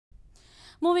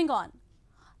Moving on.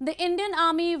 The Indian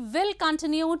Army will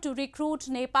continue to recruit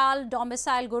Nepal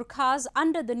Domicile Gurkhas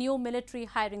under the new military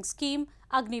hiring scheme,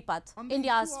 Agnipath.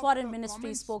 India's Foreign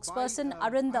Ministry spokesperson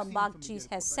Arindam Bagchi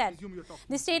has said.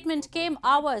 The statement came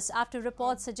hours after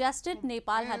reports suggested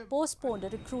Nepal had postponed a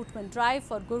recruitment drive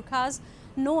for Gurkhas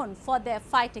known for their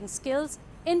fighting skills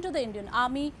into the Indian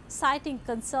Army, citing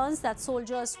concerns that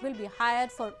soldiers will be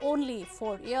hired for only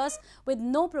 4 years with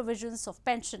no provisions of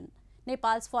pension.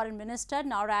 Nepal's Foreign Minister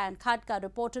Narayan Khadka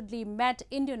reportedly met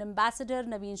Indian Ambassador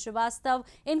Naveen Srivastava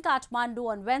in Kathmandu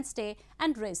on Wednesday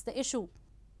and raised the issue.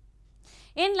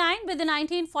 In line with the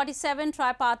 1947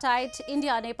 tripartite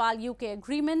India-Nepal-UK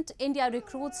agreement, India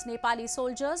recruits Nepali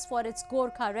soldiers for its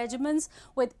Gorkha Regiments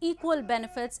with equal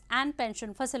benefits and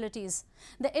pension facilities.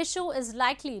 The issue is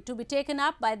likely to be taken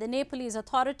up by the Nepalese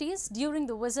authorities during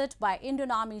the visit by Indian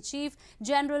Army Chief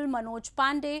General Manoj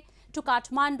Pande to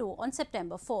Kathmandu on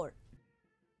September 4.